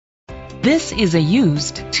This is a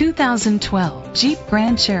used 2012 Jeep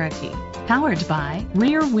Grand Cherokee, powered by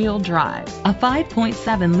rear-wheel drive, a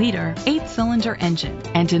 5.7-liter, 8-cylinder engine,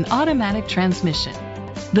 and an automatic transmission.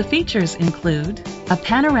 The features include a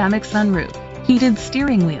panoramic sunroof, heated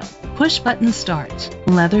steering wheel, push-button start,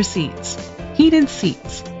 leather seats, heated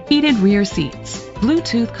rear seats,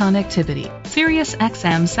 Bluetooth connectivity, Sirius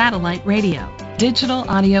XM satellite radio, digital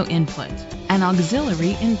audio input, and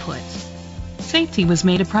auxiliary input. Safety was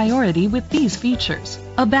made a priority with these features: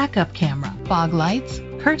 a backup camera, fog lights,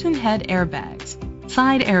 curtain head airbags,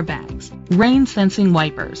 side airbags, rain sensing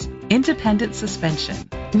wipers, independent suspension.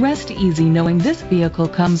 Rest easy knowing this vehicle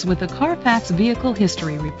comes with a Carfax Vehicle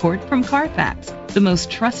History Report from Carfax, the most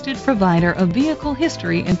trusted provider of vehicle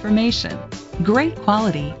history information. Great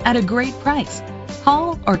quality at a great price.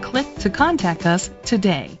 Call or click to contact us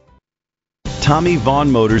today. Tommie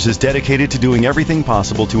Vaughn Motors is dedicated to doing everything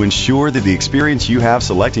possible to ensure that the experience you have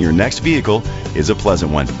selecting your next vehicle is a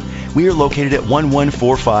pleasant one. We are located at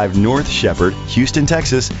 1145 North Shepherd, Houston,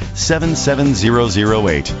 Texas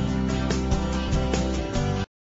 77008.